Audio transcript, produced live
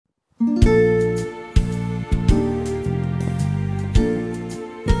I've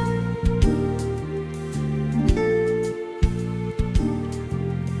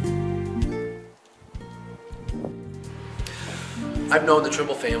known the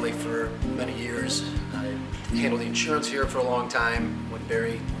Trimble family for many years. I handled the insurance here for a long time. When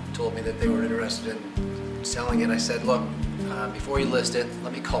Barry told me that they were interested in selling it, I said, look, before you list it,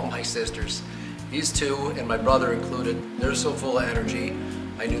 let me call my sisters. These two, and my brother included, they're so full of energy,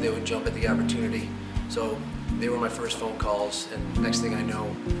 I knew they would jump at the opportunity. So they were my first phone calls, and next thing I know,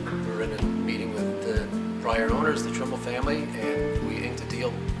 we were in a meeting with the prior owners, the Trimble family, and we inked a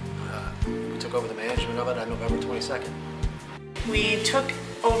deal. We took over the management of it on November 22nd. We took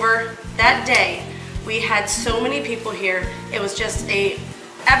over that day. We had so many people here. It was just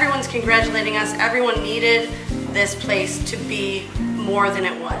everyone's congratulating us. Everyone needed this place to be more than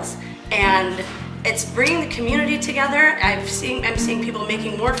it was. And it's bringing the community together. I'm seeing people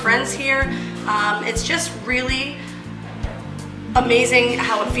making more friends here. It's just really amazing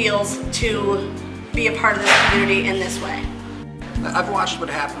how it feels to be a part of this community in this way. I've watched what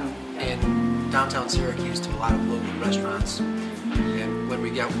happened in downtown Syracuse to a lot of local restaurants. And when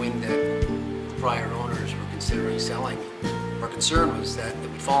we got wind that the prior owners were considering selling, our concern was that it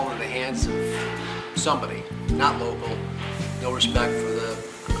would fall into the hands of somebody, not local, no respect for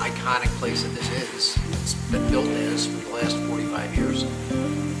the iconic place that this is. It's been built as for the last 45 years.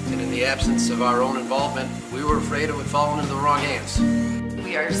 And in the absence of our own involvement, we were afraid it would fall into the wrong hands.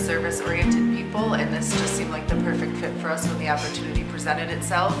 We are service-oriented people, and this just seemed like the perfect fit for us when the opportunity presented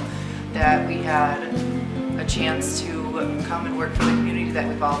itself, that we had a chance to come and work for the community that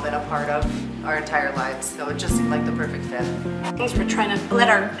we've all been a part of our entire lives. So it just seemed like the perfect fit. We're trying to let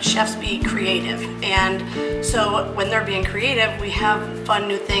our chefs be creative, and so when they're being creative, we have fun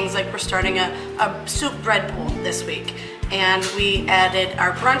new things, like we're starting a soup bread bowl this week, and we added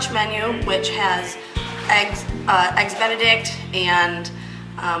our brunch menu, which has eggs Benedict and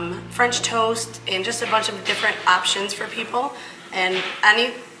French toast and just a bunch of different options for people. And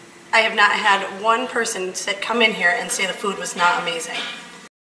I have not had one person come in here and say the food was not amazing.